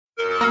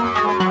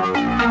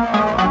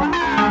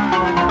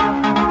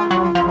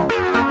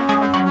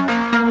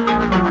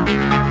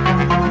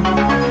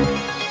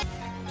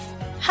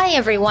Hi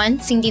everyone,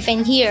 Cindy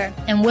Fan here,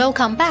 and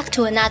welcome back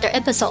to another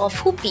episode of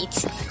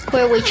Hoofbeats,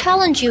 where we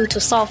challenge you to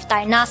solve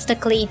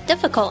diagnostically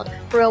difficult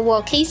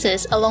real-world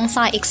cases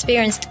alongside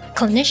experienced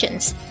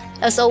clinicians.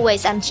 As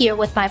always, I'm here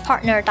with my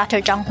partner,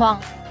 Dr. Zhang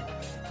Huang.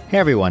 Hey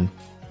everyone.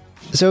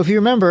 So if you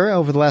remember,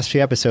 over the last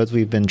few episodes,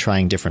 we've been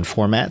trying different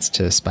formats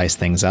to spice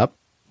things up.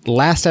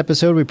 Last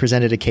episode, we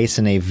presented a case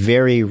in a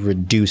very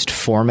reduced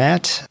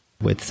format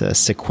with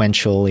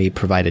sequentially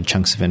provided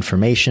chunks of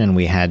information, and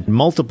we had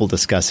multiple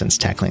discussants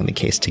tackling the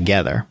case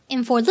together.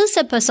 And for this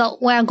episode,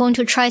 we are going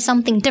to try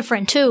something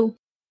different too.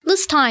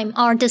 This time,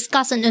 our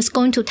discussant is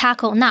going to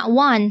tackle not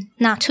one,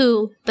 not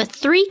two, but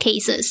 3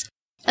 cases.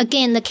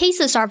 Again, the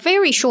cases are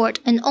very short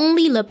and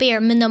only the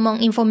bare minimum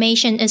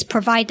information is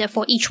provided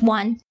for each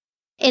one.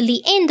 At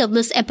the end of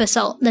this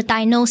episode, the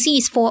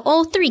diagnoses for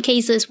all 3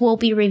 cases will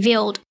be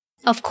revealed.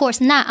 Of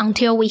course, not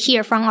until we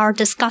hear from our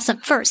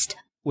discussant first.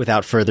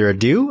 Without further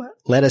ado,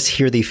 let us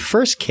hear the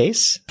first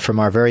case from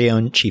our very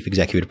own Chief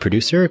Executive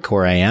Producer,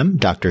 Core IM,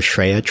 Dr.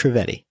 Shreya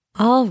Trivedi.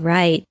 All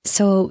right.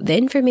 So the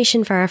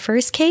information for our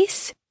first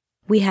case,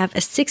 we have a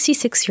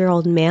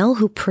 66-year-old male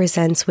who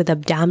presents with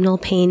abdominal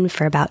pain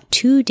for about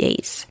 2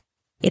 days.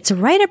 It's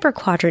right upper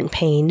quadrant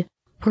pain,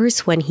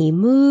 worse when he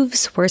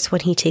moves, worse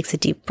when he takes a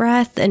deep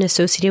breath, and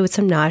associated with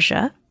some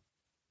nausea.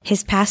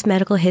 His past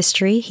medical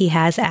history, he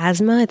has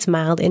asthma, it's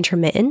mild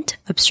intermittent,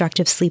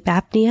 obstructive sleep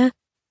apnea,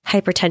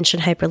 hypertension,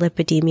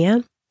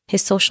 hyperlipidemia.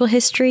 His social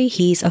history,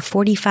 he's a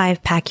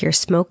 45-pack-year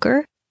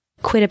smoker,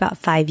 quit about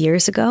 5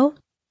 years ago.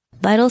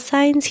 Vital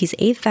signs, he's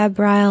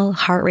afebrile,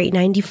 heart rate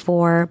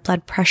 94,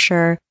 blood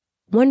pressure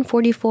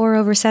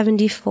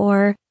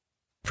 144/74,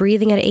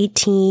 breathing at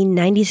 18,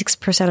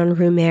 96% on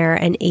room air,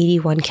 and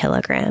 81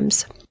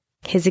 kilograms.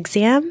 His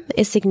exam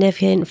is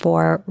significant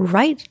for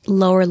right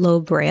lower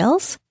lobe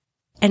rails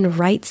and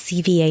right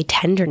CVA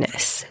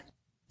tenderness.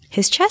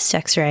 His chest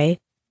x-ray,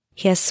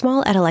 he has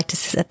small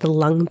atelectasis at the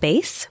lung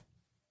base.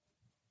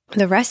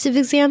 The rest of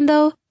the exam,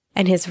 though,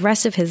 and his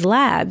rest of his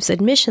labs,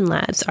 admission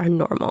labs, are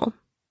normal.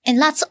 And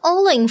that's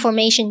all the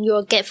information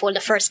you'll get for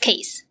the first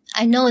case.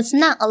 I know it's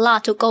not a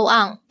lot to go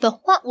on, but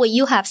what would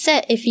you have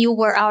said if you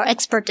were our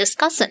expert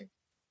discussant?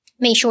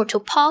 Make sure to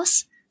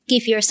pause,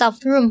 give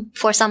yourself room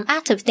for some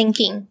active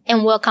thinking,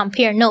 and we'll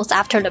compare notes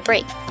after the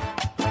break.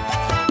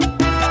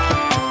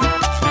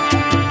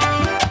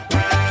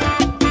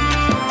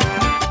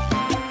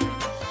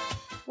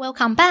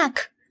 Welcome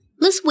back.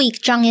 This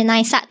week, Zhang and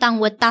I sat down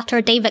with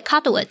Dr. David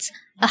Kotowitz,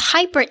 a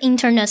hybrid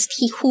internist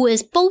who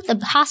is both a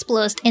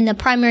hospitalist and a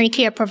primary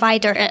care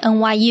provider at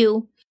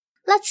NYU.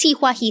 Let's see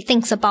what he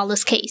thinks about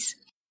this case.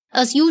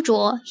 As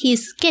usual,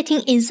 he's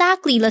getting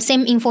exactly the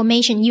same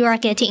information you are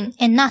getting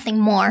and nothing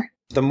more.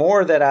 The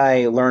more that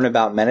I learn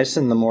about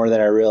medicine, the more that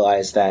I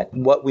realize that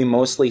what we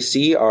mostly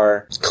see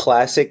are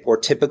classic or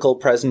typical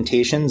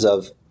presentations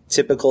of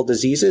typical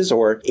diseases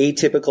or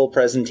atypical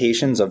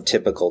presentations of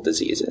typical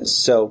diseases.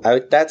 So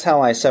that's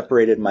how I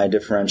separated my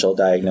differential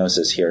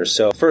diagnosis here.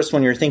 So first,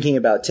 when you're thinking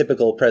about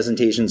typical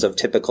presentations of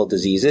typical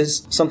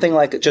diseases, something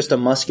like just a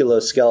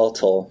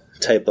musculoskeletal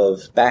type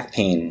of back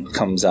pain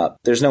comes up.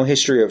 There's no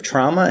history of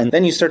trauma, and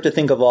then you start to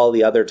think of all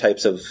the other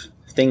types of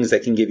things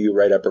that can give you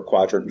right upper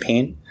quadrant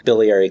pain.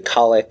 Biliary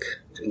colic,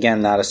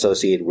 again, not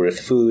associated with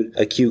food.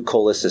 Acute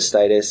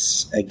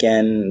cholecystitis,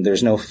 again,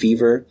 there's no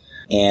fever,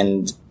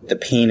 and the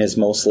pain is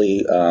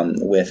mostly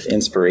with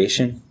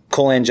inspiration.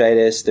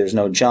 Cholangitis, there's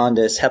no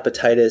jaundice.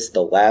 Hepatitis,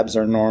 the labs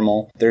are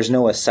normal. There's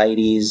no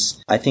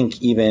ascites. I think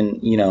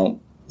even,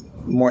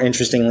 more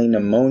interestingly,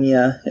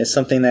 pneumonia is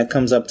something that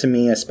comes up to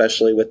me,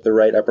 especially with the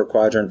right upper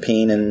quadrant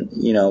pain and,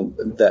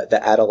 the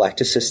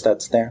atelectasis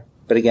that's there.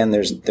 But again,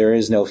 there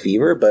is no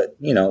fever, but,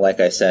 like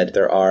I said,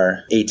 there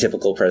are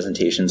atypical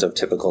presentations of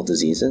typical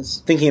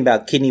diseases. Thinking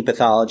about kidney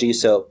pathology,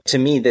 so to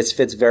me, this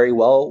fits very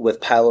well with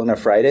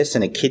pyelonephritis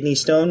and a kidney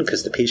stone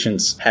because the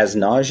patient has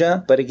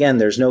nausea. But again,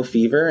 there's no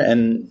fever,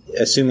 and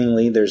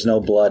assumingly there's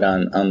no blood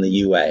on the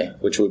UA,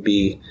 which would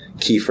be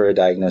key for a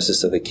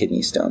diagnosis of a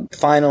kidney stone.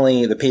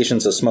 Finally, the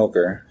patient's a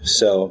smoker.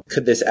 So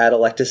could this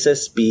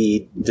atelectasis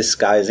be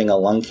disguising a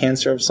lung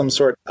cancer of some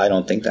sort? I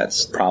don't think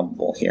that's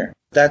probable here.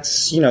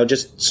 That's,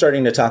 just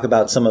starting to talk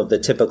about some of the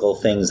typical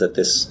things that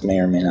this may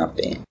or may not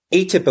be.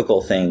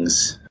 Atypical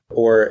things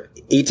or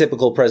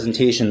atypical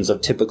presentations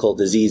of typical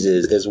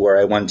diseases is where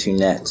I went to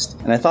next.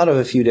 And I thought of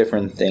a few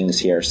different things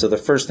here. So the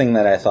first thing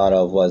that I thought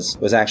of was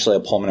actually a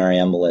pulmonary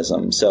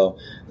embolism. So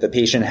the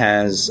patient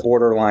has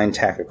borderline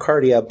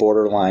tachycardia,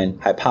 borderline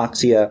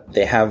hypoxia.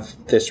 They have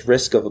this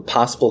risk of a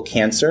possible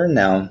cancer.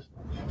 Now,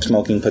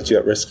 smoking puts you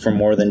at risk for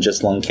more than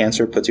just lung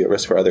cancer, puts you at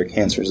risk for other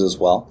cancers as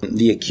well.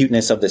 The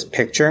acuteness of this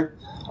picture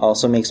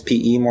also makes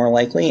PE more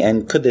likely.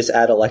 And could this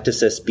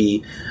atelectasis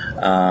be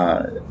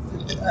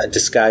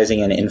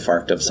disguising an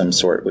infarct of some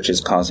sort, which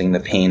is causing the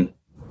pain,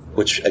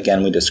 which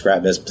again we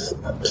describe as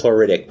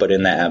pleuritic, but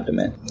in the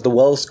abdomen? The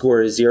Wells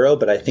score is 0,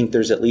 but I think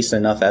there's at least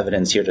enough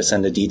evidence here to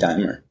send a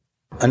D-dimer.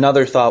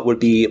 Another thought would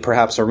be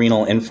perhaps a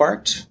renal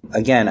infarct.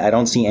 Again, I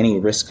don't see any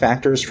risk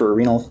factors for a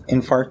renal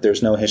infarct.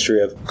 There's no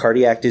history of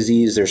cardiac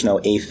disease. There's no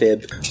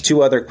Afib.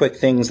 Two other quick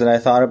things that I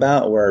thought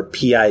about were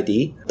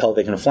PID,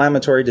 pelvic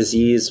inflammatory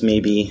disease,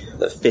 maybe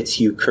the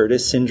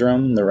Fitzhugh-Curtis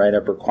syndrome, the right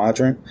upper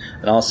quadrant,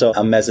 and also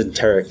a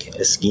mesenteric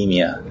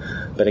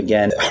ischemia. But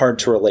again, hard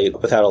to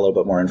relate without a little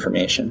bit more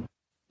information.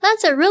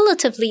 That's a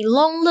relatively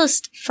long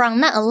list from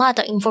not a lot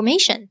of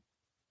information.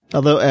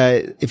 Although,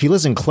 if you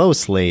listen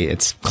closely,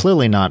 it's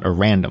clearly not a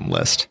random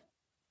list.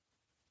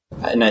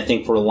 And I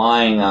think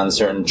relying on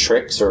certain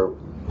tricks, or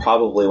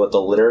probably what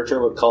the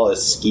literature would call as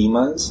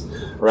schemas,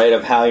 right,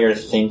 of how you're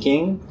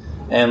thinking,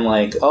 and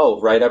like,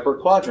 oh, right upper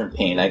quadrant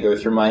pain. I go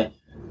through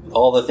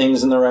all the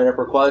things in the right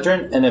upper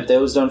quadrant, and if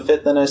those don't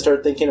fit, then I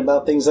start thinking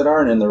about things that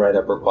aren't in the right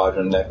upper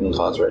quadrant that can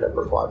cause right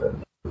upper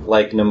quadrant,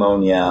 like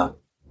pneumonia,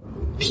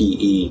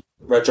 PE.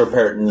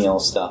 Retroperitoneal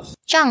stuff.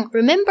 John,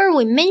 remember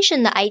we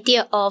mentioned the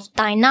idea of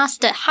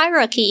diagnostic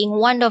hierarchy in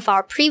one of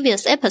our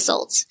previous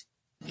episodes.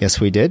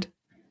 Yes, we did.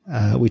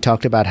 We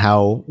talked about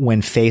how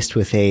when faced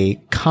with a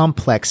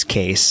complex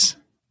case,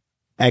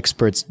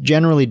 experts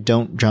generally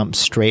don't jump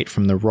straight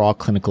from the raw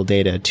clinical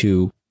data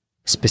to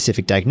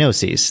specific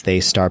diagnoses. They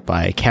start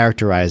by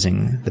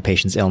characterizing the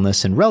patient's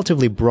illness in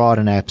relatively broad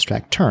and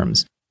abstract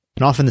terms.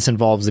 And often this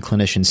involves the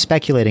clinician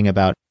speculating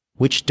about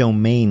which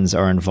domains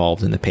are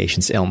involved in the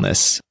patient's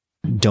illness.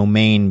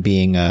 Domain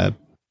being a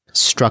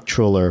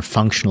structural or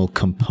functional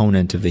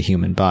component of the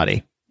human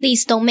body.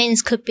 These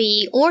domains could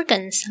be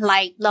organs,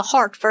 like the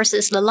heart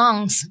versus the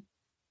lungs.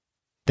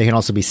 They can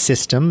also be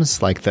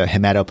systems, like the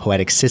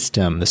hematopoietic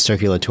system, the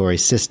circulatory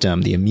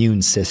system, the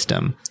immune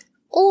system.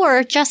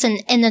 Or just an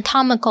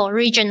anatomical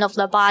region of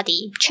the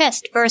body,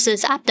 chest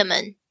versus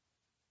abdomen.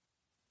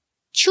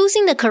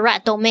 Choosing the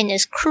correct domain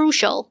is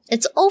crucial.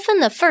 It's often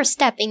the first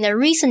step in the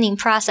reasoning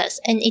process,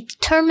 and it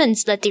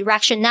determines the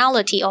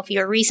directionality of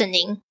your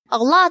reasoning. A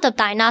lot of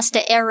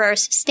diagnostic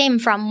errors stem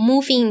from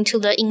moving to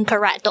the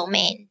incorrect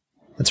domain.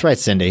 That's right,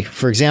 Cindy.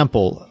 For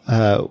example,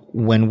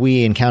 when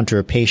we encounter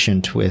a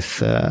patient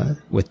with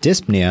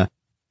dyspnea,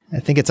 I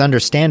think it's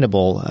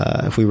understandable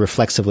if we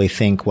reflexively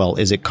think, well,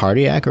 is it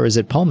cardiac or is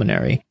it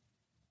pulmonary?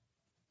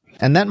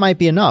 And that might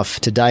be enough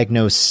to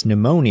diagnose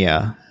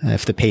pneumonia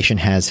if the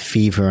patient has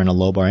fever and a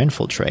lobar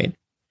infiltrate.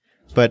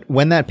 But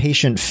when that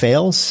patient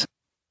fails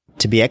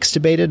to be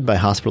extubated by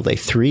hospital day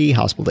 3,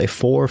 hospital day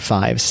 4,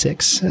 5,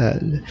 6,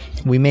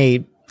 we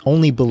may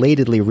only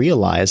belatedly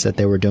realize that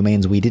there were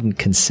domains we didn't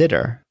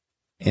consider.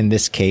 In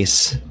this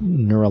case,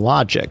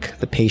 neurologic.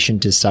 The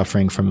patient is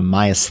suffering from a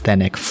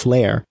myasthenic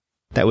flare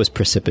that was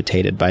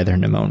precipitated by their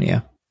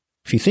pneumonia.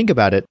 If you think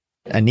about it,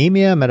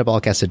 anemia,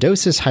 metabolic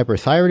acidosis,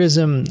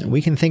 hyperthyroidism,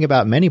 we can think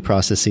about many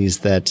processes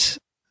that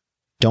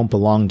don't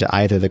belong to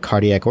either the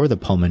cardiac or the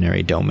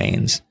pulmonary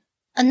domains.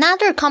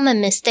 Another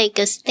common mistake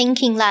is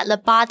thinking that the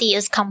body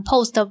is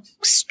composed of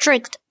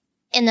strict,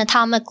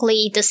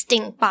 anatomically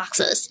distinct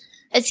boxes.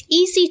 It's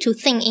easy to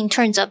think in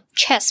terms of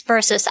chest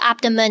versus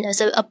abdomen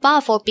as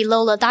above or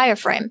below the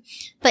diaphragm,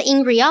 but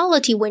in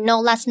reality we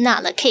know that's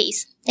not the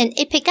case. And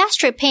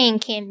epigastric pain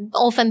can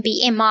often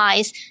be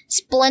MIs.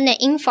 Splenic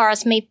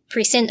infarcts may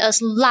present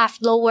as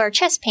left lower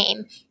chest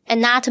pain.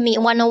 Anatomy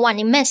 101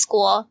 in med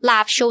school,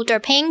 left shoulder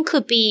pain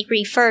could be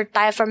referred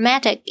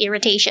diaphragmatic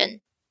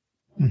irritation.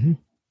 Mm-hmm.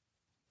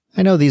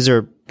 I know these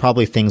are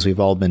probably things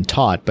we've all been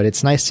taught, but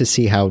it's nice to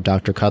see how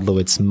Dr.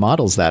 Kudlowitz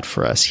models that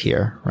for us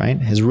here, right?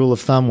 His rule of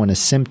thumb, when a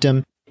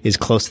symptom is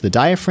close to the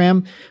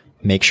diaphragm,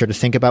 make sure to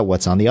think about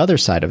what's on the other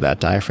side of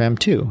that diaphragm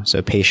too. So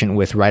a patient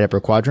with right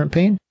upper quadrant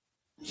pain,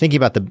 thinking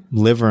about the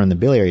liver and the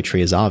biliary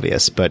tree is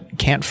obvious, but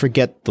can't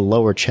forget the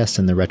lower chest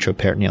and the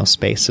retroperitoneal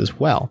space as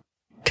well.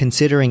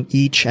 Considering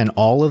each and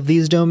all of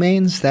these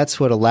domains, that's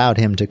what allowed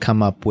him to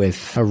come up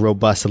with a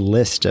robust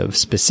list of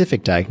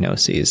specific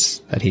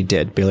diagnoses that he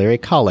did. Biliary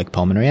colic,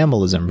 pulmonary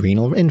embolism,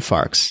 renal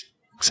infarcts,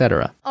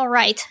 etc.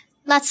 Alright,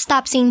 let's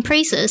stop seeing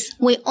praises.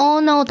 We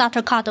all know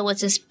Dr.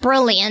 Kudlowitz is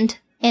brilliant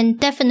and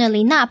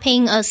definitely not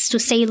paying us to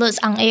say this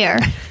on air.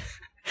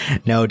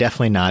 No,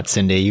 definitely not,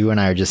 Cindy. You and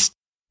I are just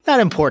not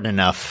important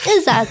enough.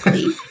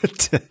 Exactly.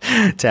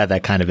 to have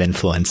that kind of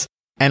influence.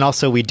 And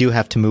also, we do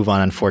have to move on,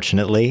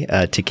 unfortunately,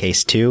 to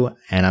case 2.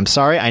 And I'm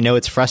sorry, I know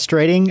it's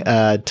frustrating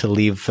to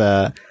leave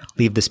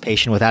this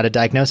patient without a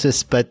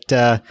diagnosis, but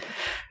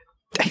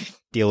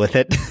deal with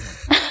it.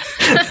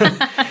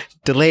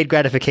 Delayed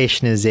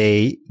gratification is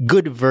a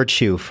good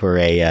virtue for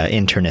a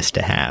internist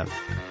to have.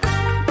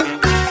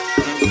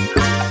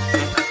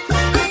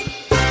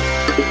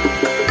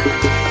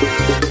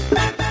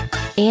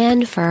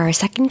 And for our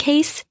second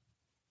case,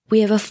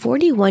 we have a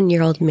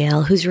 41-year-old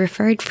male who's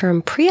referred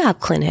from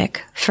pre-op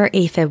clinic for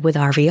Afib with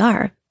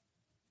RVR.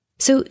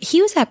 So he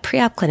was at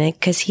pre-op clinic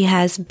because he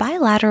has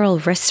bilateral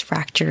wrist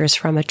fractures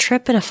from a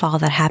trip and a fall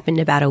that happened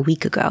about a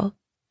week ago.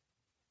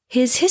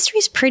 His history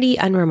is pretty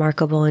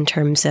unremarkable in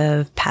terms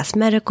of past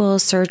medical,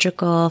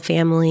 surgical,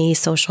 family,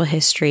 social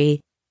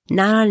history,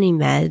 not on any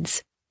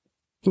meds.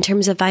 In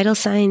terms of vital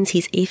signs,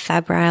 he's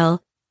afebrile,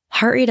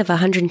 heart rate of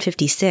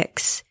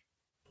 156,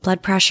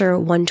 blood pressure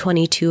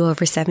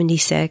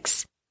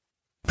 122/76,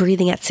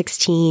 breathing at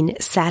 16,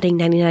 satting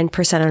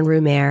 99% on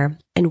room air,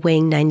 and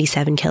weighing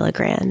 97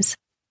 kilograms.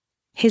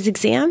 His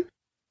exam?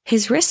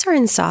 His wrists are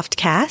in soft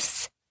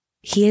casts.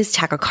 He is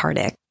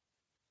tachycardic.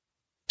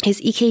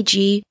 His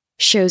EKG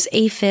shows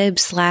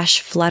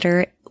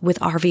Afib/flutter with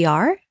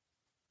RVR,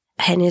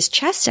 and his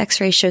chest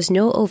x-ray shows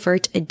no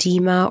overt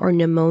edema or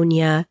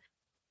pneumonia,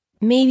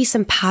 maybe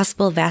some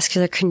possible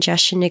vascular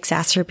congestion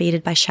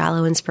exacerbated by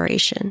shallow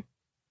inspiration.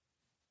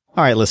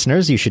 All right,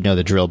 listeners, you should know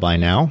the drill by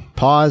now.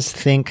 Pause,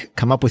 think,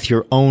 come up with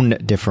your own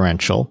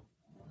differential.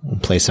 We'll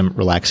play some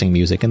relaxing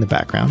music in the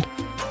background.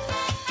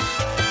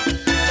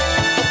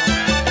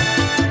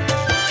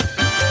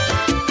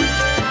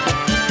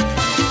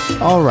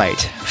 All right,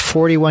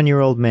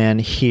 41-year-old man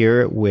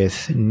here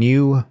with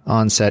new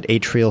onset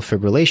atrial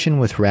fibrillation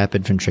with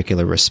rapid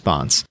ventricular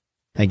response.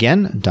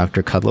 Again,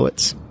 Dr.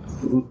 Kudlowitz.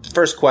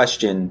 First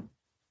question,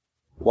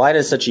 why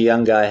does such a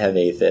young guy have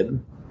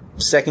AFib?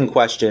 Second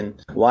question,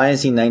 why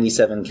is he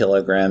 97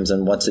 kilograms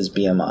and what's his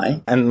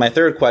BMI? And my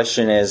third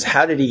question is,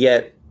 how did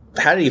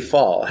he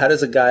fall? How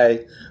does a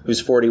guy who's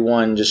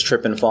 41 just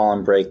trip and fall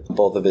and break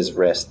both of his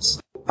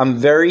wrists? I'm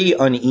very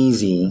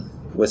uneasy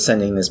with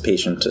sending this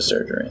patient to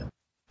surgery.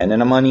 And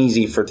then I'm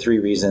uneasy for three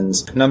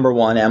reasons. Number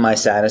one, am I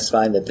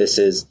satisfied that this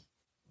is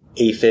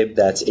AFib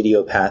that's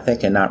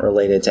idiopathic and not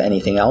related to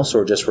anything else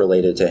or just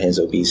related to his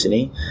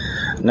obesity?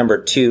 Number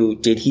two,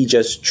 did he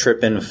just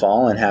trip and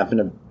fall and happen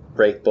to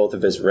break both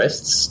of his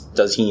wrists?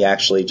 Does he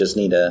actually just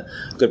need a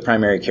good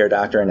primary care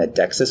doctor and a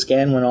DEXA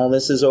scan when all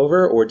this is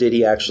over, or did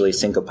he actually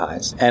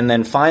syncopize? And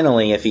then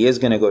finally, if he is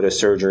going to go to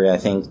surgery, I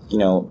think,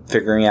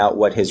 figuring out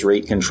what his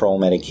rate control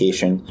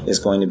medication is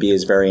going to be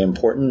is very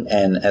important.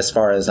 And as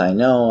far as I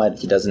know,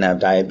 he doesn't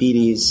have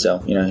diabetes, so,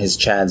 his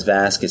CHADS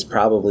VASC is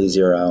probably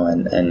 0,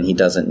 and he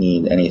doesn't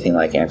need anything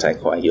like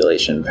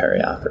anticoagulation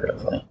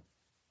perioperatively.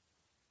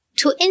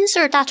 To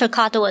answer Dr.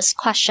 Cudlowitz's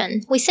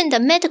question, we sent a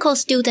medical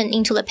student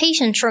into the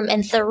patient's room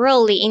and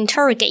thoroughly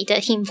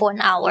interrogated him for an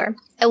hour.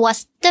 It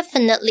was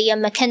definitely a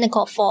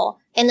mechanical fall,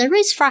 and the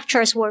wrist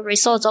fractures were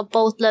results of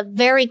both the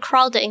very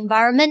crowded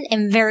environment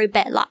and very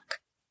bad luck.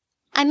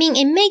 I mean,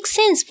 it makes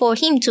sense for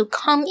him to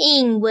come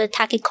in with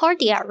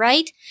tachycardia,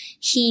 right?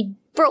 He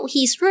broke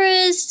his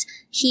wrist,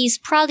 he's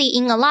probably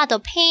in a lot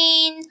of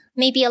pain,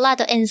 maybe a lot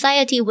of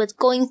anxiety with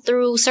going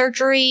through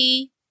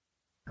surgery.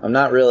 I'm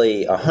not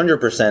really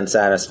 100%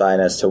 satisfied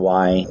as to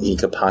why he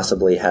could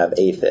possibly have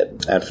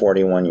AFib at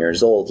 41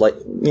 years old.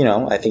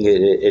 I think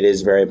it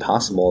is very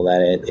possible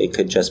that it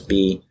could just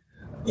be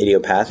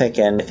idiopathic,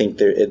 and I think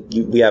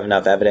we have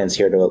enough evidence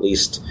here to at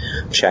least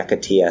check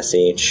a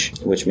TSH,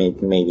 which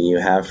maybe you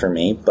have for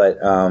me. But,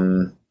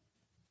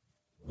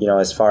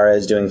 as far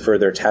as doing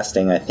further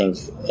testing, I think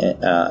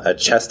a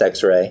chest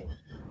x-ray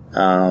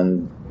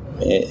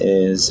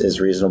is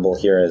reasonable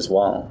here as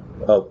well,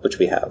 which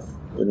we have.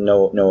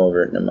 No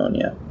overt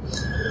pneumonia.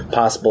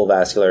 Possible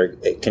vascular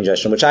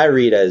congestion, which I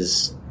read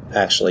as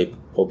actually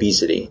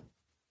obesity,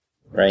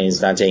 right?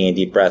 He's not taking a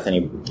deep breath,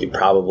 and he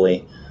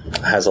probably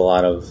has a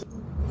lot of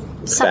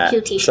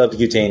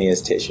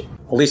subcutaneous tissue.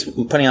 At least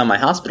putting on my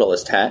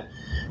hospitalist hat,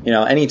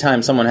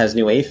 anytime someone has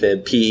new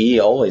AFib, PE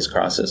always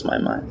crosses my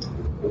mind.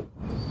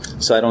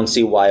 So I don't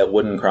see why it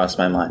wouldn't cross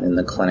my mind in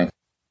the clinic.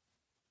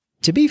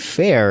 To be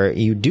fair,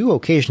 you do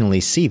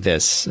occasionally see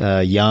this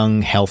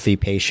young, healthy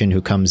patient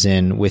who comes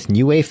in with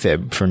new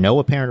AFib for no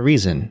apparent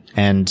reason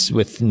and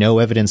with no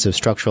evidence of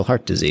structural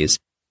heart disease.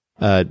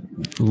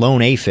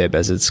 Lone AFib,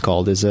 as it's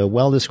called, is a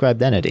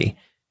well-described entity.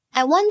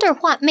 I wonder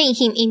what made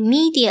him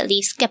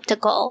immediately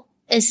skeptical.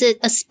 Is it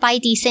a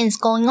spidey sense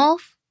going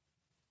off?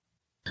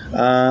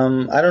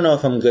 I don't know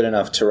if I'm good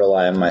enough to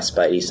rely on my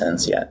spidey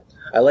sense yet.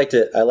 I like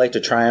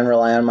to try and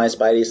rely on my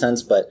spidey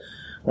sense, but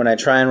when I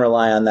try and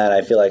rely on that,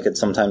 I feel like it's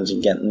sometimes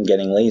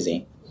getting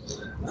lazy.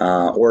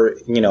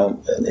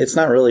 It's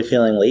not really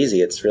feeling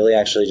lazy. It's really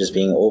actually just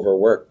being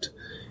overworked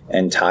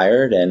and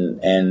tired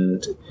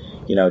and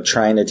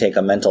trying to take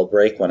a mental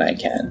break when I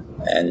can.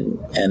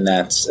 And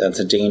that's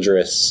a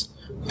dangerous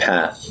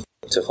path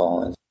to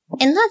fall in.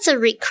 And that's a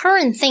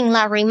recurrent thing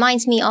that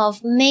reminds me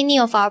of many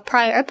of our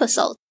prior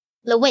episodes.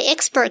 The way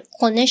expert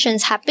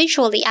clinicians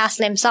habitually ask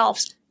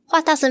themselves,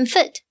 what doesn't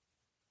fit?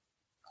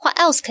 What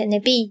else can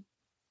it be?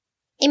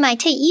 It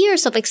might take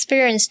years of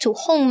experience to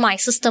hone my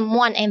System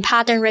 1 and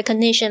pattern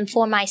recognition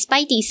for my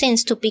spidey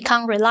sense to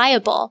become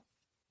reliable.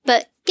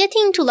 But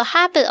getting into the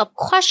habit of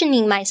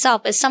questioning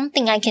myself is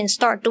something I can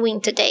start doing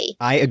today.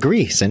 I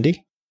agree,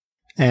 Cindy.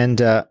 And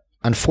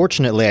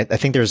unfortunately, I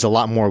think there's a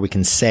lot more we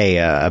can say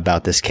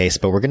about this case,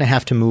 but we're going to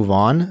have to move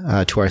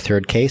on to our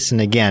third case.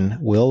 And again,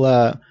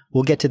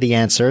 we'll get to the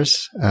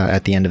answers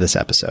at the end of this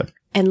episode.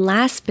 And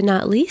last but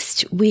not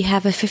least, we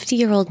have a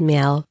 50-year-old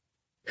male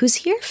who's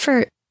here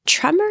for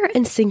tremor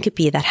and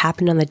syncope that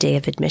happened on the day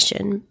of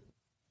admission.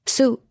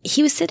 So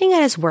he was sitting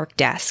at his work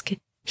desk.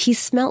 He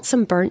smelt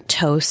some burnt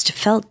toast,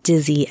 felt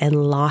dizzy,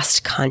 and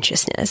lost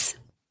consciousness.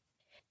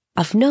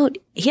 Of note,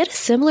 he had a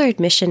similar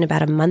admission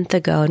about a month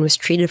ago and was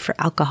treated for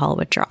alcohol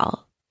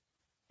withdrawal.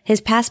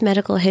 His past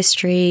medical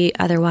history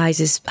otherwise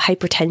is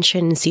hypertension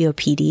and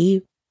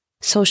COPD,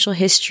 social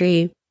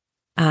history,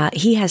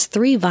 He has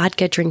 3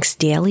 vodka drinks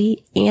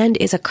daily and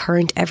is a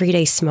current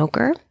everyday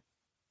smoker.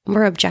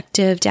 More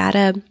objective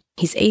data,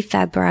 he's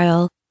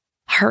afebrile,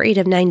 heart rate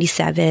of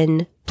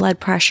 97, blood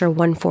pressure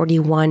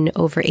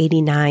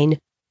 141/89,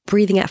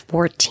 breathing at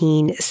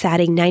 14,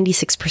 satting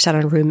 96%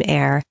 on room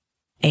air,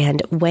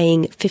 and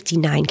weighing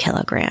 59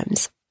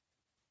 kilograms.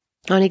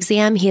 On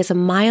exam, he has a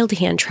mild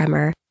hand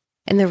tremor,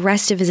 and the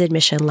rest of his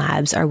admission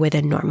labs are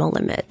within normal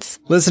limits.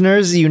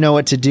 Listeners, you know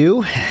what to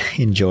do.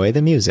 Enjoy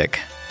the music.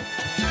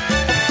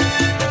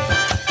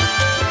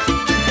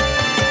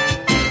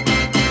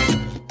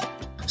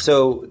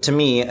 So, to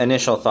me,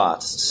 initial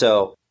thoughts.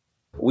 So,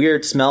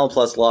 weird smell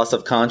plus loss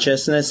of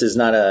consciousness is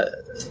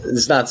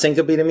it's not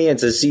syncope to me.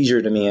 It's a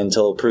seizure to me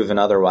until proven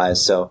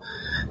otherwise. So,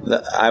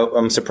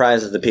 I'm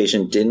surprised that the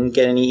patient didn't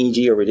get an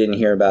EEG, or we didn't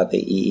hear about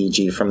the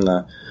EEG from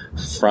the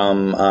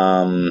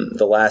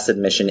last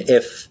admission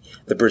if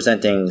the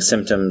presenting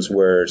symptoms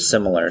were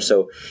similar.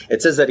 So,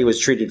 it says that he was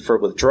treated for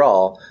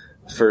withdrawal.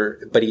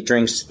 But he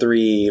drinks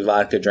 3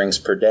 vodka drinks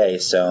per day.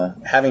 So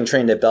having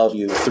trained at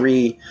Bellevue,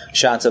 3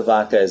 shots of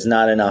vodka is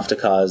not enough to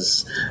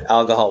cause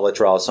alcohol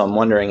withdrawal. So I'm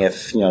wondering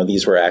if,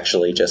 these were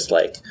actually just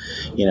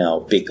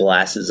big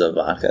glasses of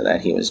vodka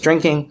that he was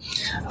drinking.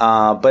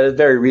 But it's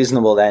very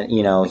reasonable that,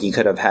 he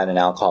could have had an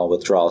alcohol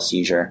withdrawal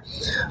seizure.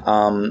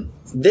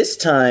 This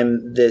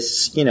time,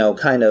 this,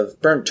 kind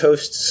of burnt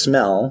toast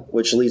smell,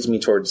 which leads me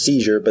towards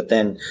seizure, but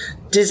then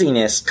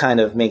dizziness kind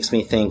of makes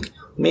me think,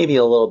 maybe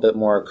a little bit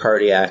more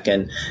cardiac,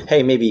 and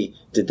hey, maybe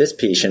did this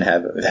patient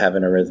have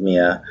an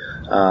arrhythmia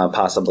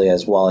possibly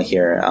as well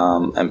here,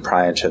 and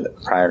prior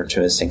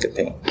to his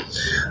syncope,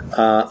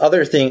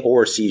 other thing,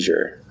 or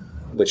seizure,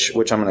 which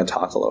I'm going to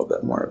talk a little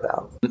bit more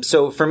about.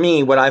 So for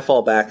me, what I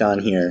fall back on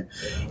here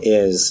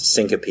is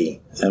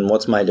syncope, and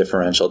what's my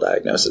differential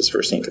diagnosis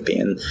for syncope.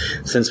 And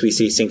since we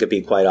see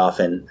syncope quite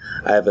often,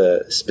 I have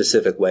a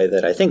specific way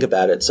that I think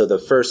about it. So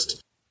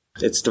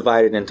it's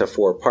divided into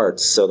 4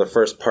 parts. So the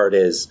first part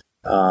is,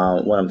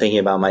 when I'm thinking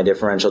about my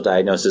differential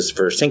diagnosis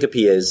for syncope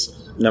is,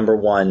 number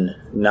 1,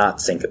 not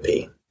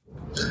syncope.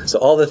 So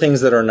all the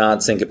things that are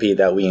not syncope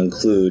that we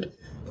include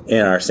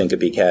in our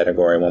syncope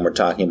category when we're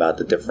talking about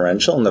the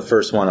differential. And the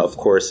first one, of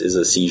course, is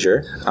a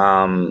seizure.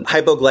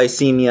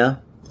 Hypoglycemia,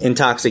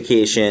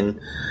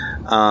 intoxication,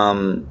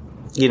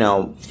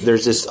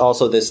 there's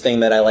this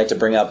thing that I like to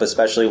bring up,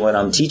 especially when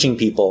I'm teaching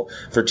people,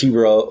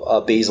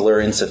 vertebral basilar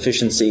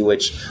insufficiency,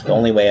 which the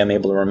only way I'm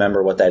able to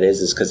remember what that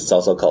is because it's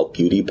also called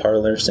beauty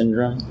parlor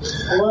syndrome.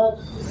 What?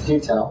 Do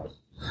tell.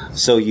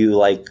 So you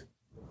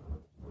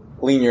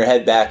lean your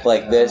head back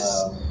like this,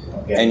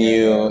 okay, and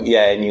you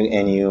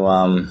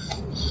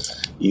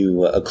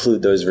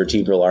occlude those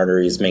vertebral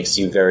arteries, makes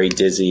you very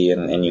dizzy,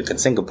 and you can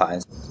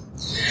syncopize.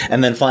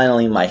 And then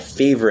finally, my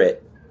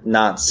favorite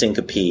not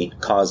syncope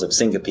cause of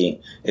syncope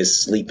is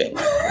sleeping,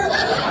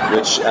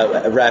 which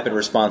rapid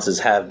responses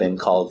have been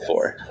called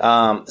for.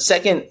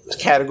 Second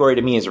category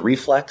to me is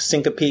reflex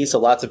syncope. So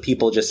lots of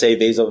people just say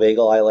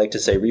vasovagal. I like to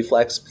say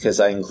reflex because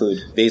I include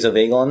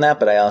vasovagal in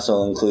that, but I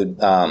also include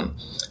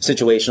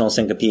situational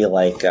syncope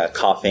like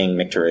coughing,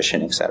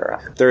 micturition,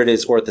 etc. Third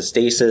is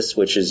orthostasis,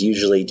 which is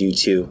usually due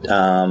to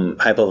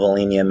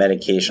hypovolemia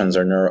medications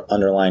or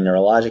underlying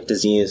neurologic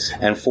disease.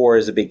 And 4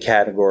 is a big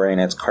category, and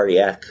it's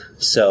cardiac.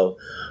 So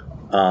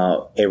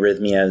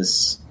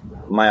arrhythmias,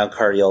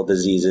 myocardial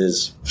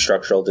diseases,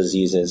 structural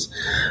diseases.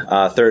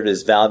 Third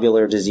is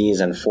valvular disease,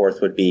 and 4th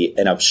would be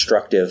an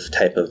obstructive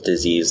type of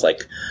disease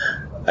like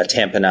a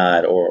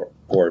tamponade or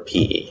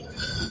PE.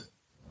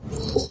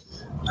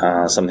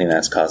 Something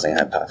that's causing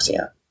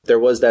hypoxia. There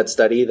was that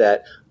study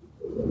that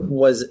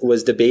was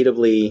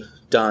debatably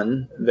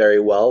done very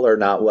well or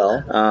not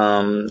well,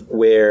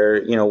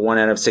 where 1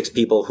 out of 6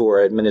 people who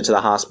are admitted to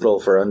the hospital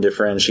for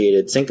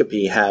undifferentiated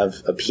syncope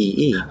have a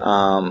PE.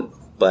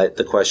 But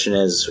the question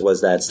is, was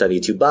that study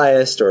too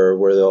biased, or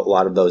were there a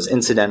lot of those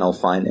incidental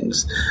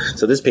findings?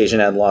 So this patient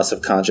had loss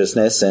of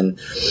consciousness, and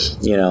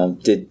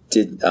did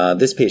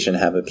this patient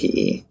have a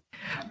PE?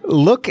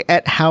 Look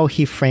at how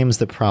he frames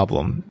the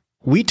problem.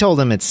 We told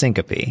him it's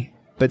syncope,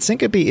 but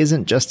syncope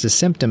isn't just a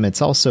symptom,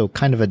 it's also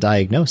kind of a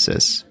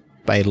diagnosis.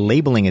 By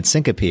labeling it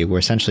syncope, we're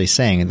essentially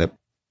saying the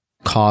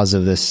cause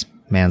of this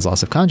man's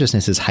loss of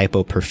consciousness is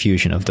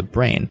hypoperfusion of the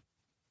brain.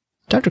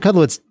 Dr.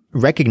 Kudlowitz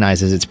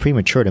recognizes it's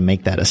premature to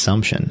make that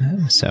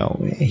assumption,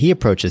 so he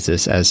approaches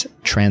this as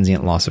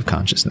transient loss of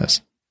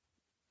consciousness.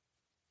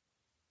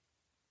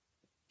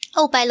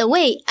 Oh, by the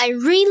way, I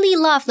really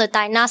love the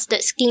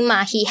diagnostic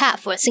schema he had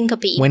for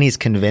syncope. When he's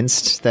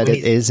convinced that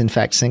it is, in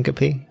fact,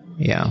 syncope?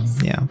 Yeah,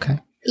 okay.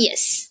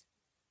 Yes.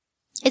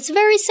 It's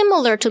very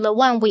similar to the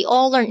one we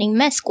all learned in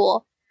med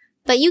school,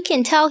 but you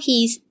can tell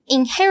he's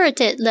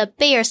inherited the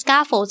bare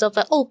scaffolds of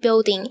an old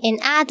building and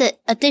added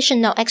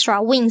additional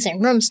extra wings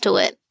and rooms to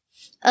it,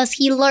 as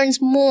he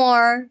learns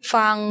more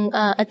from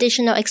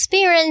additional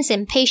experience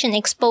and patient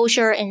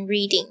exposure and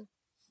reading.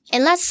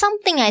 And that's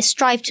something I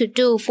strive to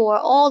do for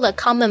all the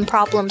common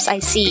problems I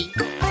see.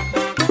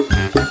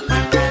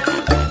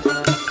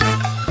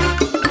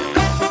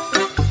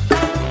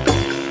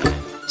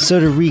 So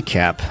to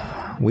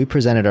recap, we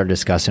presented our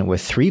discussant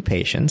with 3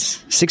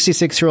 patients,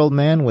 66-year-old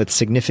man with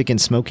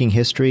significant smoking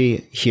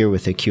history, here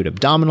with acute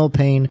abdominal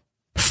pain,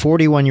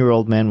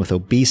 41-year-old man with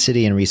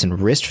obesity and recent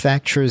wrist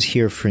fractures,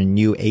 here for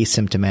new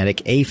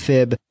asymptomatic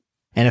Afib,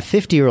 and a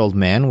 50-year-old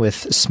man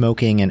with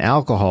smoking and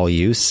alcohol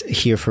use,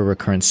 here for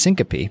recurrent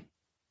syncope.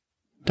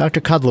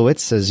 Dr.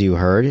 Kudlowitz, as you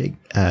heard,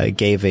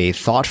 gave a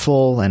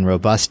thoughtful and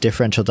robust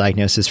differential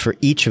diagnosis for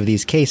each of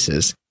these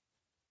cases.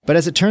 But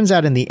as it turns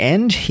out in the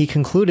end, he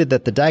concluded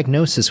that the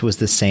diagnosis was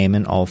the same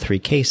in all 3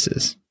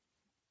 cases.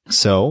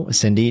 So,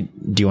 Cindy,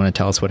 do you want to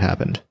tell us what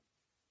happened?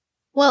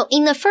 Well,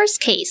 in the first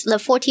case, the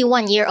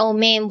 41-year-old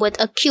man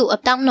with acute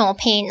abdominal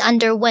pain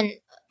underwent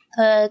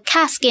a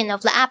CAT scan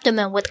of the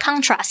abdomen with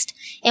contrast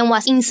and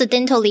was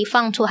incidentally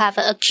found to have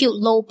an acute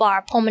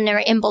lobar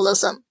pulmonary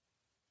embolism.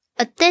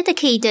 A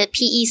dedicated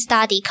PE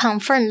study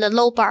confirmed the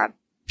lobar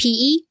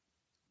PE,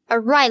 a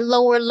right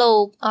lower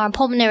lobe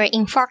pulmonary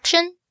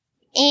infarction,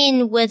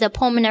 and with a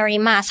pulmonary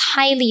mass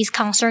highly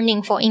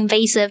concerning for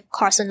invasive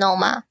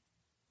carcinoma.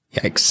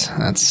 Yikes,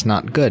 that's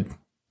not good.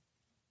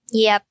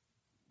 Yep.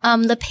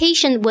 The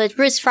patient with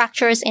wrist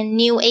fractures and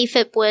new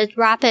Afib with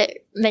rapid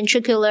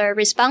ventricular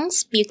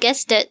response, you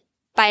guessed it,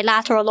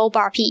 bilateral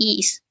lobar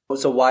PEs.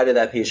 So why did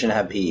that patient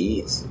have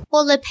PEs?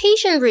 Well, the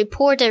patient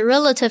reported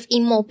relative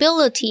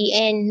immobility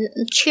and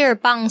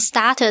chair-bound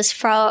status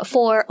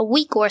for a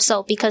week or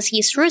so because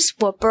his wrists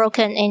were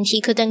broken and he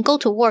couldn't go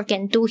to work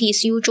and do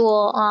his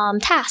usual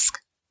task.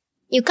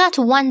 You got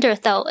to wonder,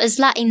 though, is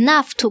that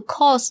enough to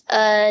cause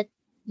a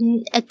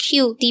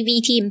acute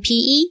DVT in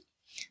PE?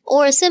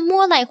 Or is it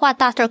more like what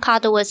Dr.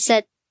 Kudlowitz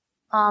said,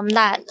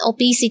 that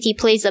obesity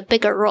plays a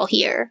bigger role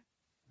here?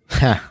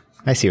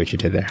 I see what you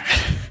did there.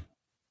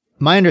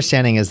 My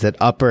understanding is that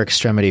upper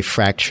extremity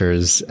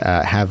fractures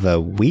have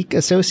a weak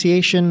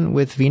association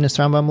with venous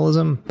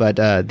thromboembolism, but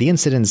the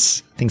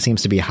incidence, I think,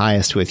 seems to be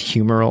highest with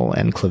humeral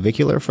and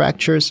clavicular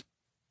fractures.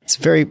 It's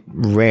very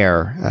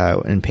rare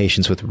in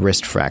patients with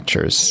wrist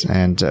fractures,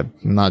 and I'm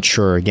not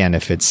sure, again,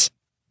 if it's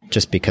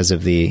just because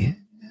of the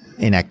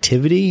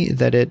inactivity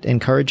that it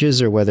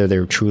encourages or whether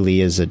there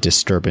truly is a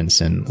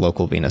disturbance in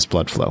local venous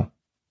blood flow.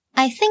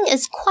 I think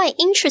it's quite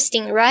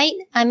interesting, right?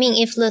 I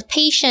mean, if the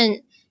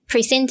patient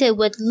presented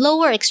with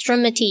lower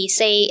extremity,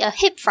 say a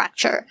hip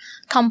fracture,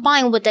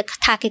 combined with the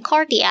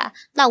tachycardia,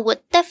 that would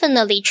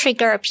definitely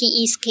trigger a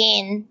PE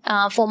scan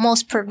for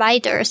most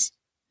providers.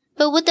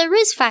 But with the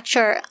wrist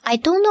fracture, I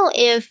don't know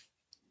if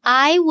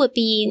I would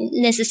be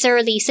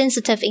necessarily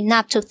sensitive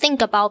enough to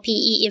think about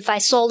PE if I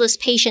saw this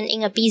patient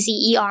in a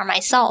busy ER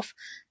myself,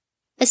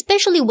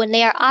 especially when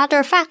there are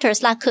other factors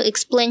that could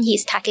explain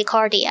his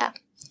tachycardia.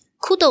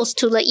 Kudos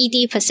to the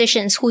ED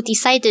physicians who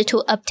decided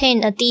to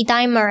obtain a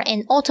D-dimer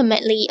and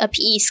ultimately a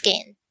PE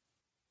scan.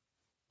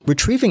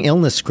 Retrieving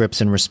illness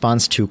scripts in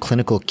response to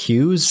clinical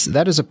cues,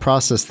 that is a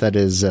process that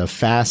is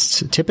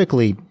fast,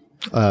 typically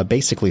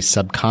basically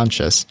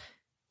subconscious.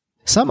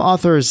 Some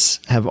authors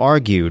have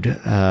argued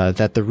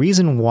that the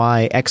reason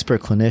why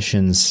expert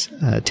clinicians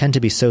tend to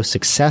be so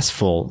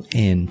successful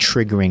in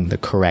triggering the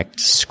correct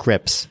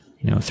scripts,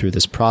 through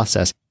this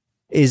process,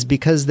 is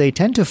because they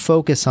tend to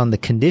focus on the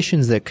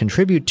conditions that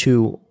contribute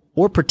to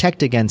or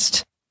protect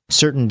against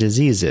certain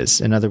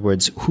diseases. In other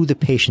words, who the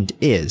patient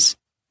is,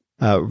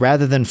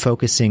 rather than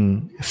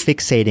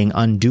fixating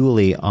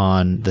unduly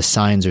on the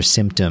signs or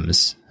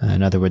symptoms.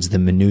 In other words, the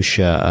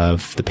minutia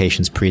of the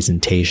patient's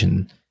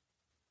presentation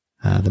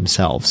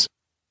themselves.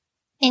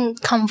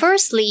 And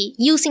conversely,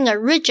 using a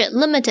rigid,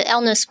 limited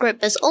illness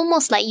script is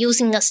almost like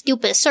using a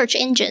stupid search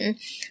engine.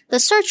 The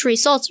search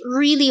results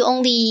really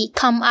only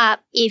come up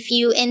if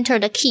you enter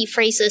the key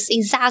phrases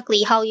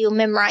exactly how you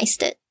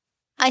memorized it.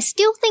 I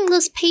still think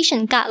this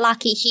patient got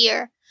lucky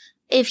here.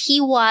 If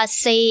he was,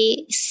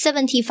 say,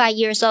 75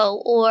 years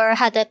old or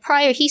had a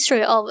prior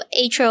history of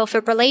atrial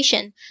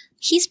fibrillation,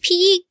 his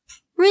PE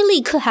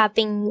really could have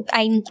been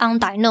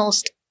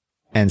undiagnosed.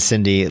 And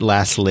Cindy,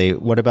 lastly,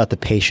 what about the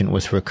patient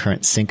with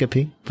recurrent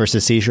syncope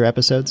versus seizure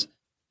episodes?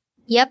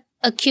 Yep,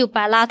 acute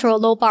bilateral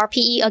lobar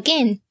PE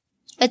again.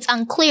 It's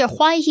unclear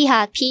why he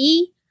had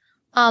PE,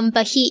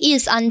 but he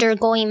is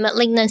undergoing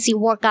malignancy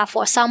workup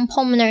for some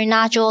pulmonary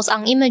nodules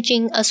on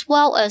imaging as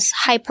well as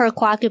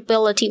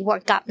hypercoagulability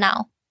workup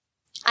now.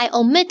 I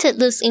omitted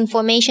this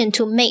information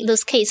to make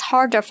this case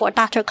harder for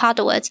Dr.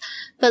 Kudlowitz,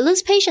 but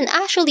this patient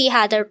actually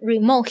had a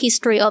remote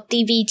history of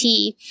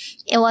DVT.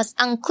 It was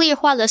unclear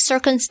what the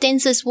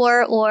circumstances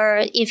were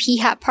or if he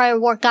had prior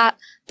workup,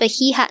 but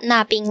he had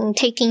not been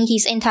taking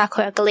his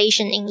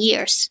anticoagulation in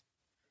years.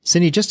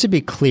 Cindy, just to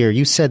be clear,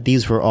 you said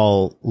these were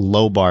all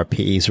lobar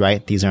PEs,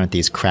 right? These aren't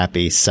these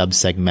crappy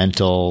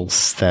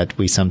subsegmentals that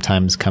we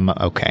sometimes come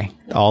up. Okay,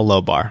 all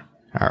lobar.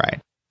 All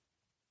right.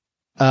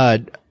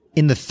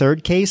 In the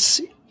third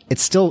case,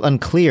 it's still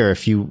unclear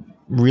if you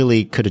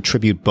really could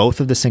attribute both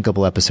of the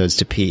syncopal episodes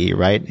to PE,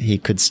 right? He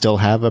could still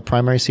have a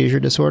primary seizure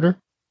disorder?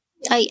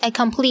 I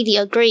completely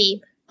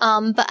agree.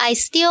 But I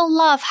still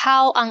love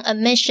how on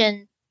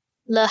admission,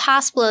 the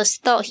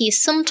hospitalist thought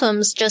his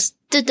symptoms just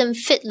didn't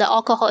fit the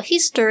alcohol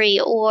history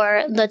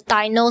or the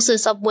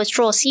diagnosis of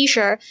withdrawal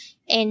seizure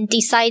and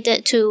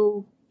decided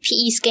to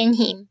PE scan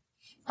him.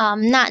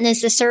 Not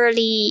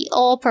necessarily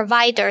all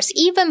providers,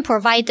 even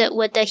provided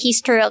with the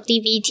history of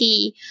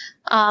DVT,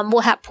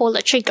 will have pulled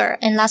the trigger,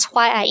 and that's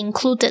why I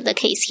included the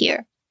case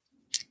here.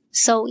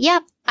 So, yeah,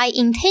 I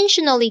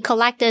intentionally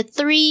collected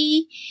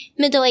 3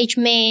 middle-aged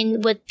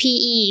men with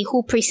PE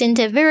who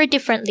presented very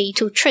differently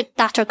to trick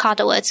Dr.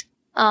 Kadlowitz,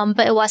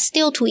 but it was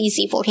still too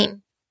easy for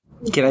him.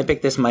 Can I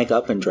pick this mic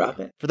up and drop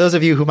it? For those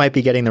of you who might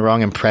be getting the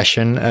wrong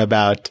impression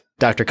about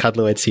Dr.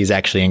 Kadlowitz, he's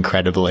actually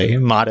incredibly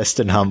modest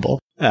and humble.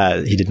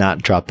 He did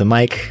not drop the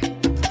mic.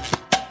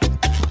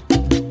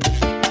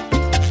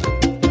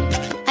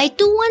 I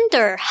do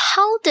wonder,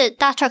 how did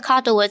Dr.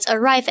 Kadlowitz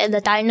arrive at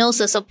the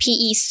diagnosis of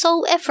PE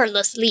so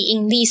effortlessly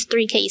in these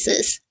 3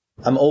 cases?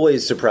 I'm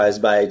always surprised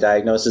by a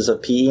diagnosis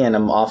of PE, and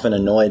I'm often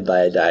annoyed by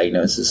a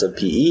diagnosis of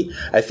PE.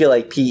 I feel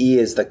like PE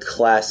is the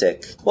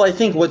classic. Well, I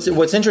think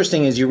what's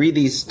interesting is you read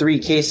these 3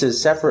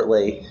 cases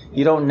separately,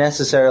 you don't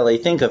necessarily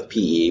think of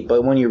PE,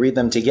 but when you read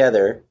them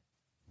together,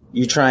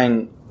 you try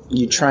and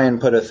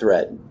put a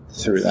thread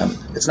through them.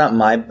 It's not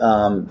my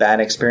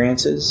bad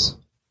experiences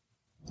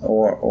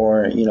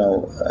or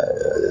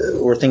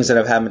things that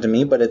have happened to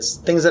me, but it's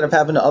things that have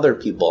happened to other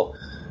people.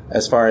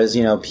 As far as,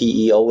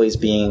 PE always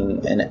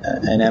being an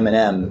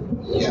M&M,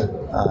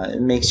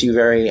 it makes you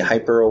very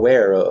hyper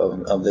aware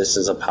of this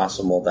as a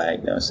possible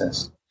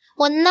diagnosis.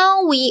 Well,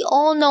 now we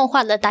all know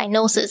what the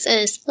diagnosis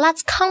is.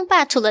 Let's come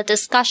back to the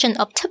discussion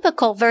of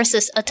typical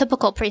versus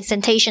atypical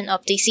presentation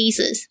of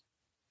diseases.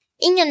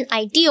 In an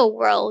ideal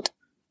world,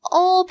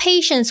 all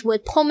patients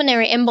with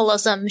pulmonary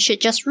embolism should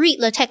just read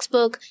the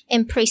textbook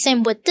and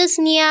present with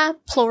dyspnea,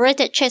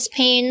 pleuritic chest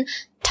pain,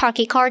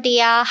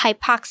 tachycardia,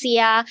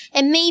 hypoxia,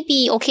 and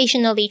maybe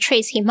occasionally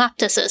trace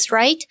hemoptysis,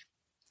 right?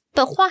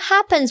 But what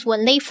happens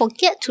when they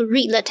forget to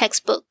read the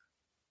textbook?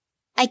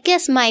 I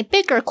guess my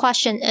bigger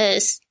question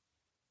is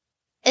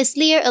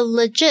there a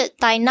legit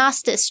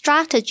diagnostic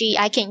strategy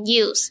I can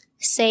use?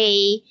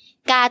 Say,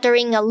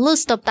 gathering a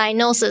list of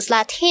diagnoses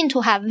that tend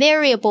to have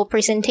variable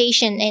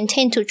presentation and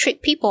tend to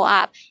trick people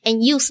up,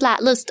 and use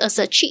that list as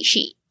a cheat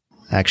sheet.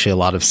 Actually a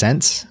lot of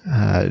sense.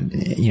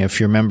 If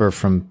you remember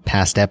from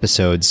past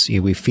episodes,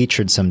 we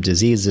featured some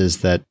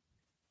diseases that,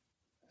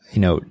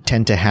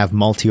 tend to have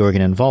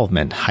multi-organ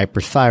involvement,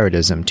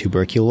 hyperthyroidism,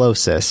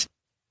 tuberculosis.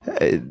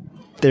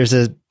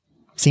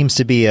 Seems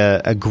to be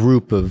a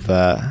group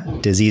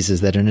of diseases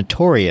that are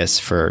notorious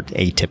for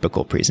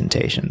atypical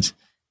presentations.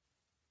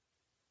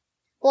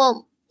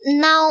 Well,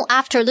 now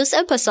after this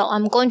episode,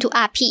 I'm going to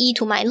add PE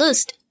to my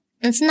list.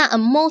 It's not a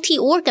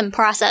multi-organ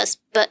process,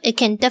 but it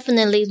can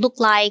definitely look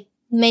like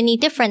many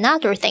different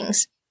other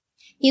things.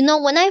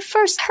 When I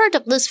first heard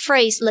of this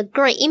phrase, the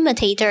great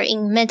imitator,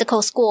 in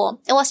medical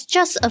school, it was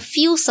just a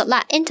few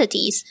select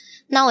entities.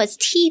 Now it's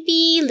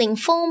TB,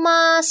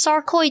 lymphoma,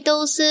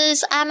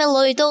 sarcoidosis,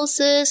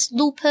 amyloidosis,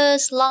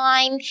 lupus,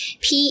 Lyme,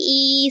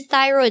 PE,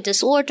 thyroid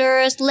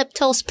disorders,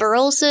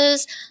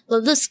 leptospirosis. The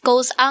list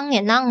goes on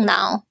and on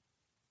now.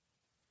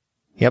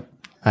 Yep.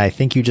 I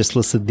think you just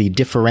listed the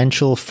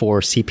differential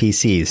for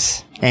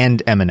CPCs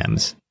and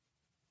M&Ms.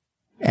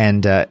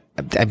 And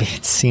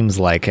it seems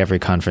like every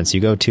conference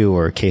you go to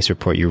or case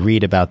report you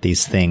read about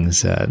these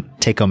things,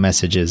 take-home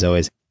message is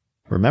always,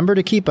 remember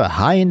to keep a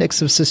high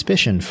index of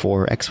suspicion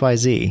for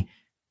XYZ.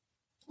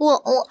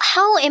 Well,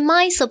 how am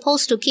I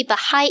supposed to keep a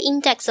high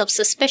index of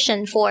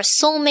suspicion for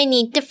so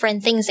many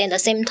different things at the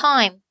same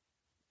time?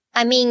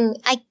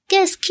 I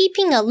guess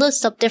keeping a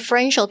list of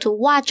differential to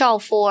watch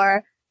out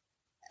for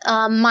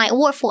might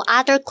work for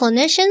other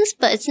clinicians,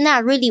 but it's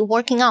not really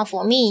working out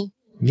for me.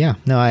 Yeah,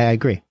 no, I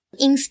agree.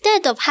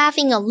 Instead of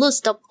having a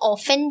list of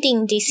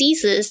offending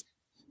diseases,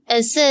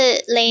 is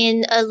it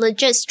then a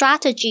legit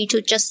strategy to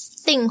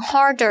just think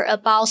harder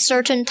about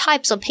certain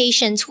types of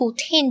patients who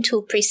tend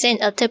to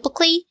present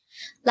atypically?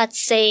 Let's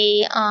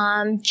say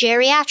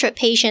geriatric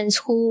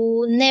patients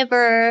who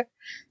never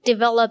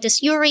develop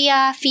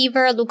dysuria,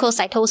 fever,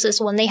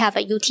 leukocytosis when they have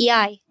a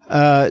UTI.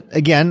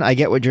 Again, I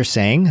get what you're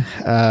saying.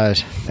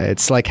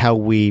 It's like how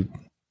we,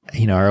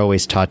 are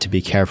always taught to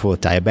be careful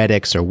with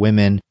diabetics or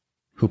women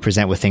who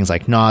present with things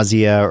like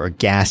nausea or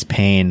gas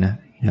pain,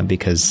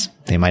 because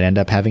they might end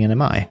up having an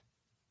MI.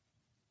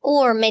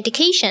 Or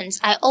medications.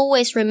 I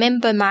always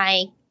remember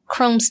my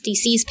Crohn's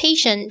disease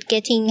patient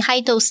getting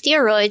high-dose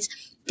steroids,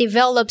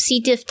 developed C.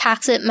 diff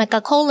toxic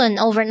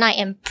megacolon overnight,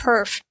 and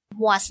perf.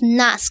 Was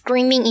not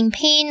screaming in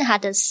pain,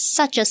 had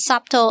such a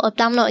subtle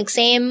abdominal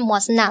exam,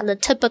 was not the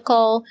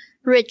typical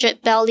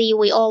rigid belly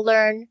we all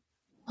learn,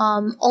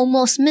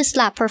 almost missed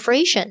lap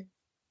perforation.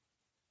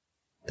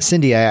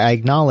 Cindy, I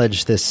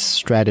acknowledge this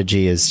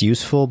strategy is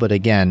useful, but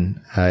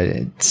again,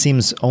 it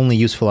seems only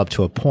useful up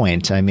to a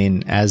point.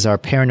 As our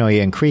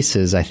paranoia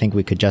increases, I think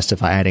we could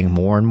justify adding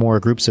more and more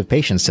groups of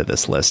patients to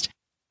this list.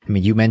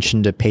 You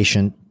mentioned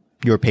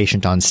your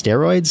patient on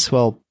steroids.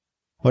 Well,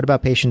 what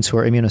about patients who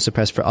are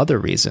immunosuppressed for other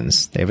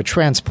reasons? They have a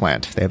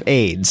transplant, they have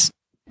AIDS,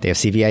 they have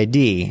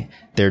CVID,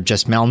 they're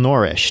just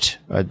malnourished,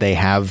 or they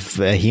have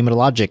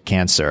hematologic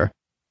cancer.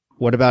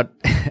 What about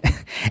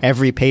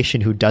every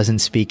patient who doesn't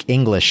speak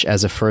English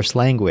as a first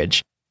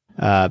language?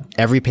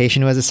 every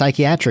patient who has a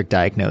psychiatric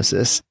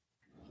diagnosis.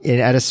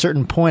 At a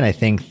certain point, I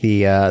think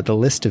the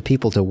list of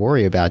people to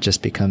worry about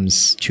just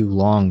becomes too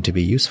long to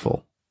be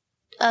useful.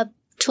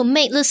 To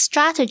make this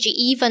strategy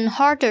even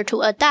harder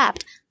to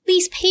adapt,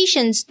 these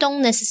patients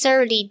don't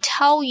necessarily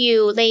tell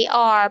you they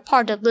are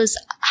part of this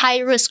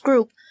high-risk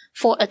group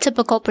for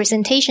atypical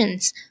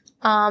presentations.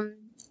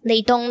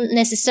 They don't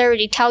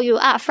necessarily tell you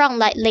upfront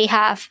like they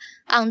have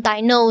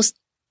undiagnosed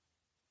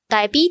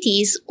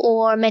diabetes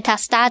or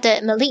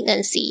metastatic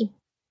malignancy.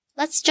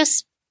 That's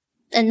just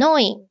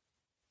annoying.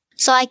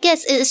 So I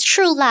guess it is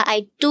true that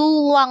I do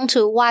want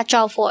to watch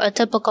out for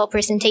atypical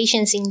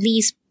presentations in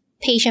these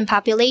patient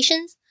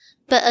populations,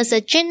 but as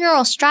a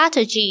general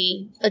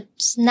strategy,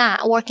 it's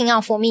not working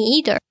out for me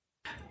either.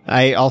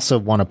 I also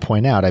want to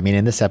point out, I mean,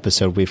 in this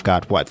episode, we've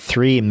got,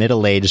 3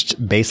 middle-aged,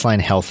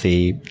 baseline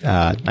healthy,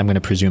 I'm going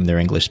to presume they're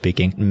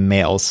English-speaking,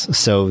 males,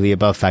 so the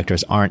above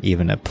factors aren't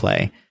even at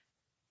play.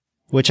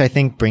 Which I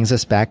think brings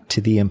us back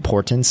to the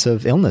importance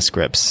of illness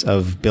scripts,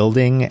 of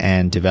building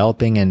and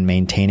developing and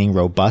maintaining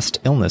robust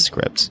illness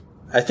scripts.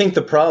 I think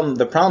the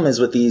problem is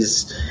with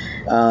these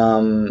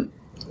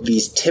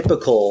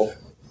typical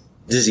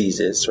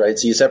diseases, right?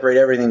 So you separate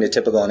everything to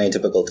typical and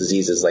atypical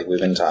diseases like we've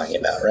been talking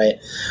about, right?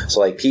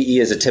 So like PE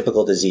is a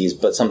typical disease,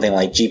 but something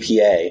like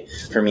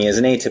GPA for me is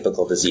an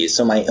atypical disease.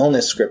 So my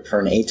illness script for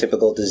an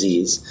atypical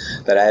disease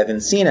that I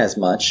haven't seen as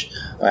much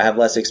or I have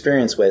less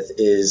experience with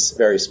is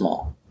very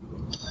small.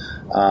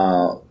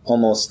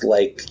 Almost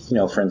like,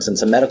 for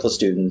instance, a medical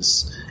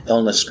student's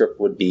illness script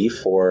would be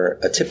for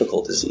a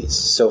typical disease.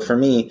 So for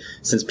me,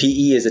 since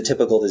PE is a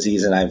typical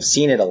disease and I've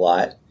seen it a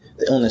lot,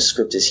 the illness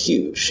script is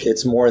huge.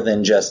 It's more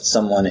than just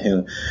someone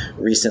who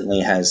recently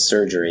has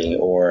surgery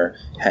or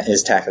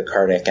is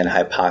tachycardic and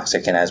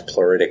hypoxic and has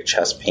pleuritic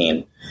chest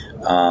pain,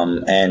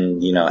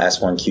 and,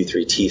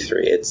 S1Q3, T3.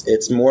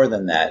 It's more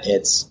than that.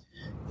 It's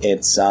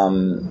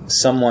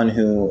someone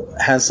who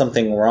has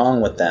something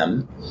wrong with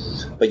them,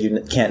 but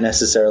you can't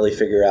necessarily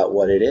figure out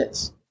what it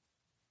is.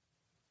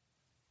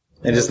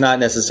 And it's not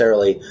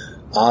necessarily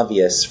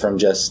obvious from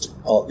just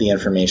all the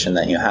information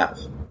that you have.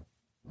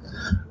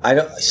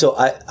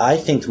 I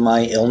think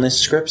my illness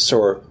scripts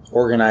are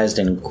organized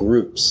in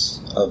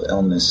groups of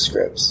illness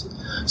scripts.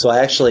 So I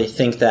actually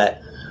think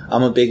that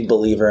I'm a big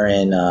believer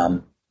in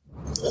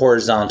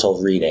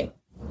horizontal reading.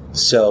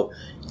 So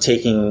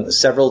taking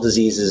several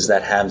diseases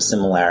that have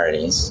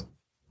similarities,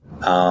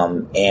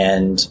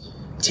 and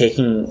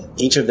taking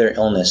each of their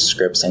illness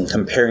scripts and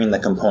comparing the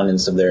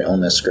components of their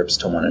illness scripts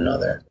to one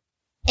another.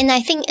 And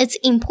I think it's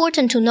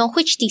important to know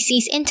which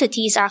disease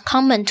entities are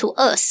common to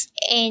us,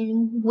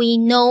 and we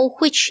know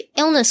which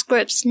illness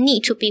scripts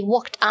need to be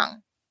worked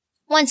on.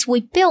 Once we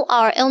build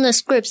our illness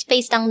scripts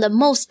based on the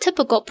most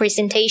typical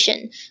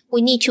presentation,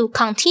 we need to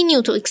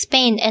continue to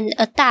expand and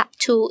adapt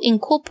to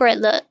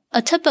incorporate the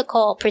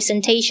atypical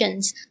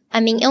presentations.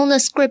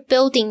 Illness script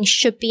building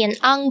should be an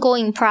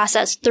ongoing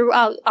process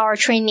throughout our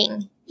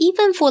training,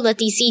 even for the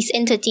disease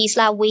entities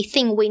that we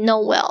think we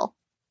know well.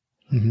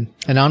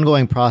 Mm-hmm. An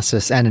ongoing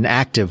process and an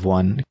active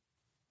one.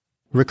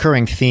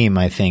 Recurring theme,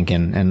 I think,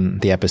 in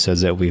the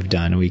episodes that we've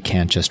done. We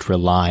can't just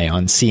rely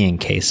on seeing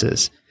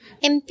cases.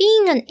 And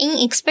being an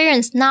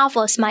inexperienced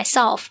novelist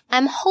myself,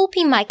 I'm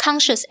hoping my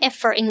conscious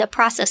effort in the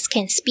process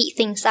can speed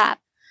things up.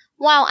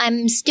 While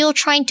I'm still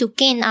trying to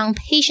gain on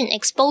patient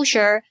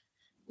exposure,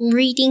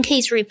 reading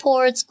case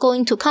reports,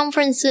 going to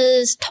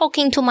conferences,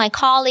 talking to my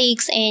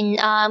colleagues, and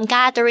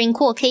gathering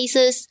cool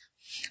cases,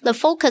 the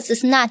focus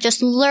is not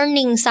just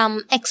learning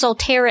some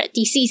exoteric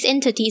disease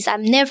entities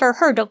I've never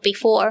heard of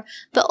before,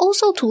 but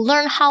also to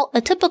learn how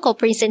atypical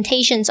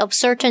presentations of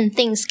certain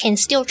things can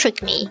still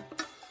trick me.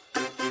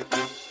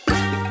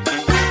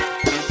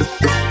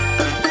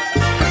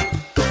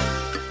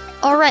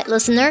 Alright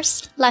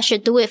listeners, that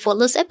should do it for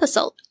this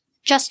episode.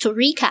 Just to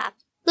recap,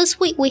 this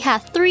week we had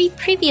 3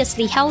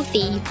 previously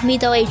healthy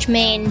middle-aged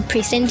men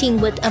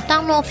presenting with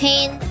abdominal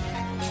pain,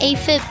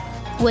 Afib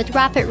with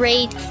rapid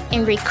rate,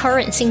 and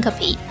recurrent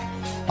syncope.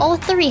 All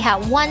 3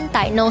 have one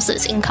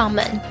diagnosis in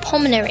common,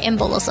 pulmonary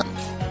embolism.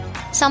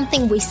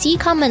 Something we see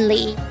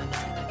commonly,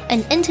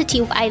 an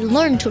entity I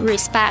learned to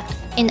respect,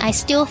 and I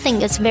still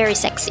think it's very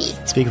sexy.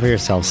 Speak for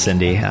yourself,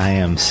 Cindy. I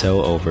am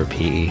so over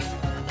PE.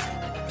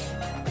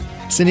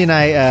 Cindy and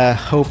I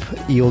hope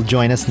you'll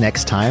join us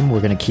next time. We're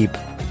going to keep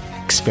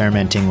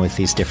experimenting with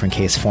these different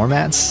case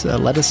formats.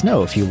 Let us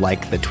know if you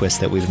like the twists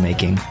that we've been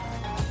making,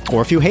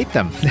 or if you hate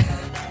them.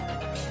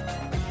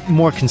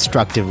 More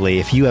constructively,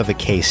 if you have a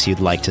case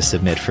you'd like to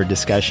submit for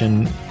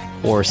discussion,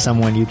 or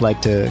someone you'd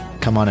like to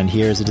come on and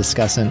hear as a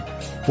discussant,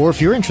 or if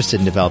you're interested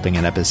in developing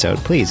an episode,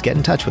 please get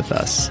in touch with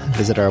us.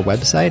 Visit our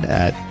website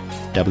at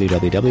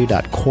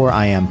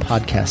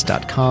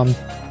www.coreimpodcast.com,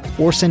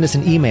 or send us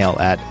an email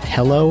at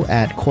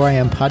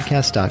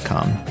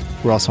hello@coreimpodcast.com.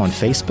 We're also on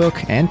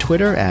Facebook and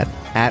Twitter at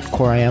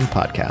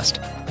 @coreimpodcast.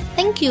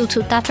 Thank you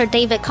to Dr.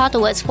 David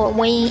Kodowitz for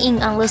weighing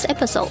in on this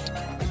episode.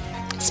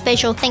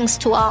 Special thanks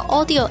to our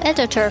audio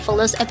editor for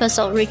this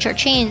episode, Richard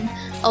Chen,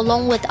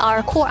 along with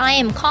our Core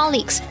IM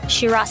colleagues,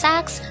 Shira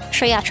Sachs,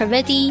 Shreya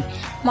Trivedi,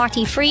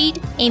 Marty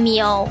Freed,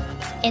 Amy O,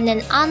 and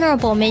an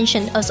honorable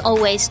mention as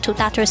always to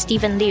Dr.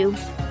 Stephen Liu.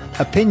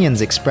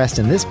 Opinions expressed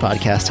in this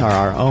podcast are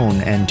our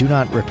own and do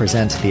not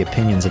represent the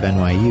opinions of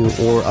NYU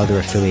or other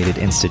affiliated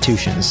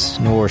institutions,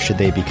 nor should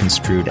they be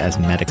construed as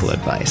medical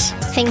advice.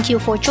 Thank you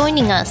for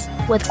joining us.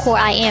 With Core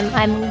IM,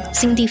 I'm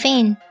Cindy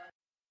Fain.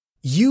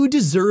 You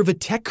deserve a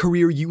tech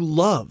career you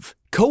love,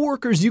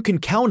 coworkers you can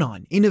count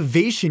on,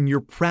 innovation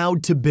you're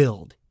proud to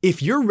build.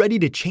 If you're ready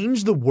to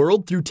change the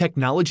world through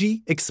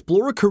technology,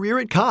 explore a career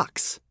at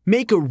Cox.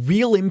 Make a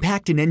real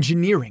impact in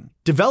engineering,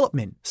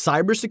 development,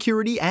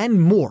 cybersecurity,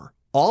 and more,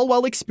 all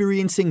while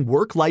experiencing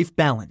work-life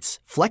balance,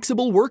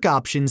 flexible work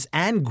options,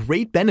 and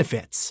great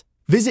benefits.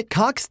 Visit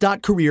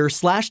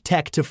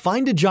cox.career/tech to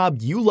find a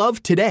job you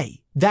love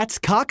today. That's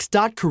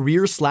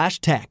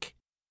cox.career/tech.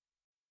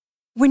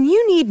 When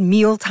you need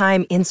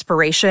mealtime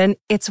inspiration,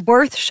 it's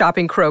worth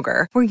shopping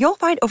Kroger, where you'll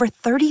find over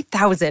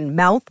 30,000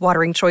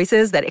 mouth-watering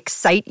choices that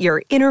excite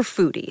your inner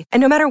foodie. And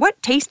no matter what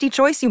tasty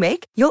choice you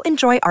make, you'll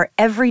enjoy our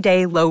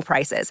everyday low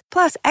prices,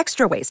 plus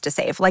extra ways to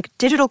save, like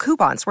digital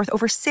coupons worth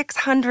over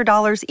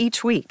 $600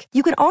 each week.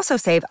 You can also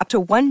save up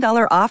to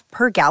 $1 off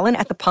per gallon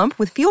at the pump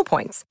with fuel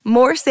points.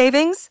 More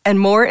savings and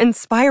more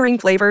inspiring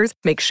flavors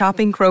make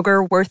shopping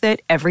Kroger worth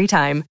it every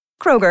time.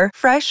 Kroger,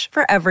 fresh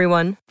for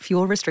everyone.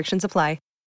 Fuel restrictions apply.